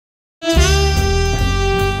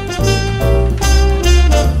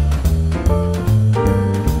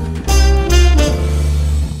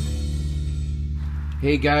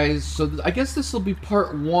Hey guys, so I guess this will be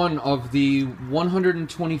part one of the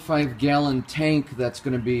 125 gallon tank that's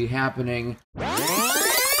going to be happening.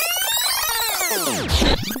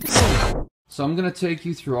 So I'm going to take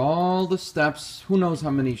you through all the steps. Who knows how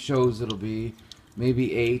many shows it'll be.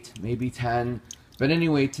 Maybe 8, maybe 10. But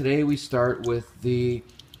anyway, today we start with the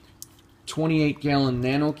 28 gallon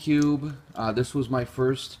nanocube. This was my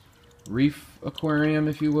first Reef aquarium,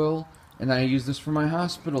 if you will. And I use this for my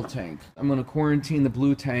hospital tank. I'm going to quarantine the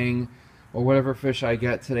blue tang or whatever fish I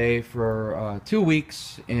get today for 2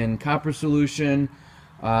 weeks in copper solution.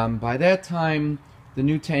 By that time, the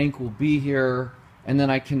new tank will be here, and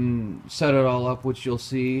then I can set it all up, which you'll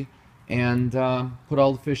see, and put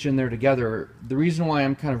all the fish in there together. The reason why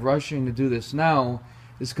I'm kind of rushing to do this now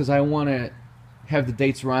is because I want to have the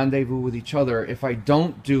dates rendezvous with each other. If I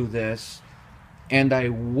don't do this, and I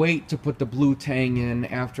wait to put the blue tang in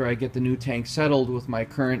after I get the new tank settled with my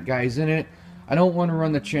current guys in it, I don't want to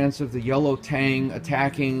run the chance of the yellow tang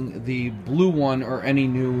attacking the blue one or any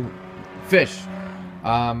new fish.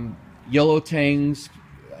 Yellow tangs,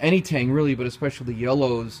 any tang really, but especially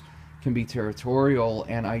yellows, can be territorial,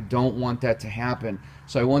 and I don't want that to happen.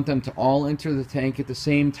 So I want them to all enter the tank at the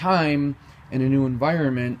same time in a new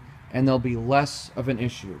environment, and there'll be less of an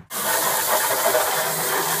issue.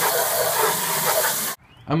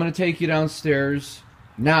 I'm going to take you downstairs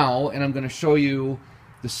now, and I'm going to show you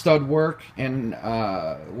the stud work and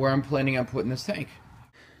where I'm planning on putting this tank.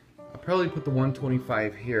 I'll probably put the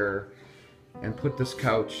 125 here and put this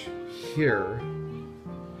couch here,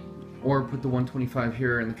 or put the 125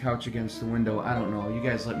 here and the couch against the window. I don't know. You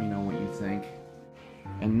guys let me know what you think.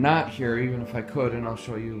 And not here, even if I could, and I'll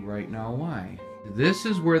show you right now why. This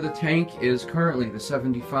is where the tank is currently, the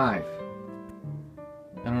 75.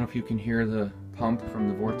 I don't know if you can hear the pump from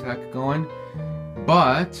the Vortex going,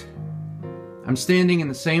 but I'm standing in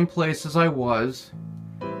the same place as I was.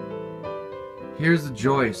 Here's the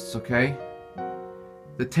joists, okay?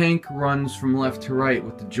 The tank runs from left to right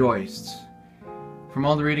with the joists. From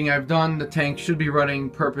all the reading I've done, the tank should be running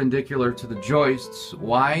perpendicular to the joists.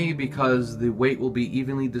 Why? Because the weight will be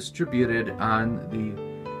evenly distributed on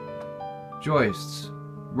the joists.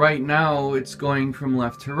 Right now it's going from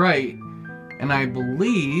left to right, and I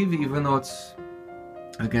believe, even though it's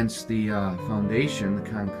against the foundation, the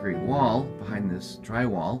concrete wall behind this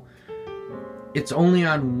drywall, it's only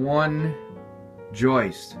on one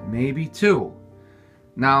joist, maybe two.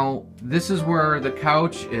 Now this is where the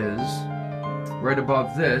couch is, right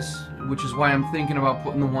above this, which is why I'm thinking about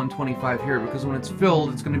putting the 125 here, because when it's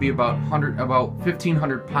filled it's going to be about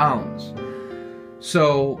 1,500 pounds.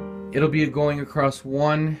 So it'll be going across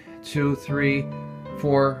 1, 2, 3,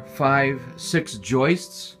 4, 5, 6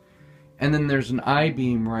 joists. And then there's an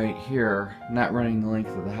I-beam right here, not running the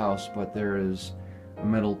length of the house, but there is a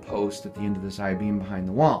metal post at the end of this I-beam behind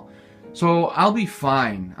the wall. So I'll be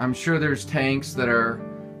fine. I'm sure there's tanks that are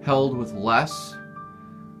held with less.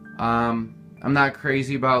 I'm not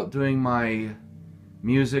crazy about doing my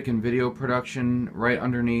music and video production right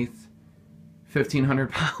underneath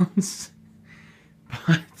 1,500 pounds.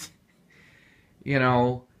 But, you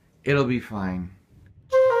know, it'll be fine.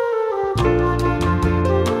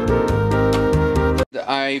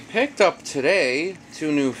 I picked up today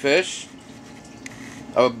 2 new fish.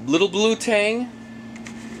 A little blue tang.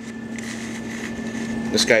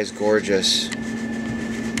 This guy's gorgeous.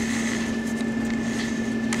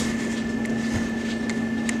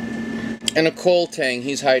 And a coal tang.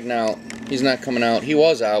 He's hiding out. He's not coming out. He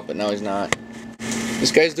was out, but now he's not.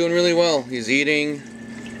 This guy's doing really well. He's eating.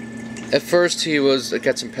 At first he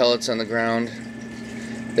got some pellets on the ground.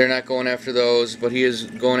 They're not going after those, but he is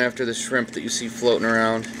going after the shrimp that you see floating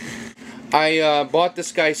around. I bought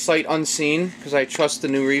this guy sight unseen because I trust the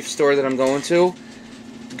new Reef store that I'm going to.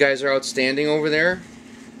 The guys are outstanding over there.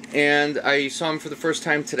 And I saw him for the first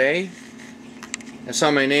time today. I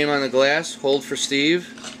saw my name on the glass, hold for Steve.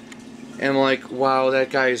 And I'm like, wow,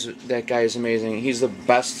 that guy is amazing. He's the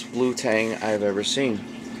best blue tang I've ever seen.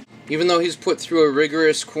 Even though he's put through a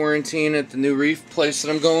rigorous quarantine at the new Reef place that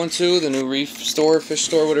I'm going to, the new Reef store, fish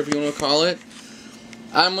store, whatever you want to call it,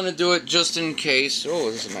 I'm going to do it just in case. Oh,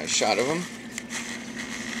 this is a nice shot of him.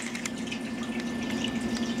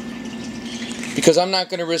 Because I'm not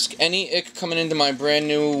going to risk any ick coming into my brand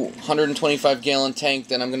new 125 gallon tank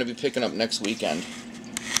that I'm going to be picking up next weekend.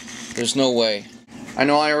 There's no way. I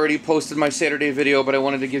know I already posted my Saturday video, but I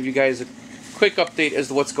wanted to give you guys a quick update as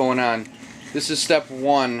to what's going on. This is step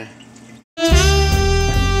 1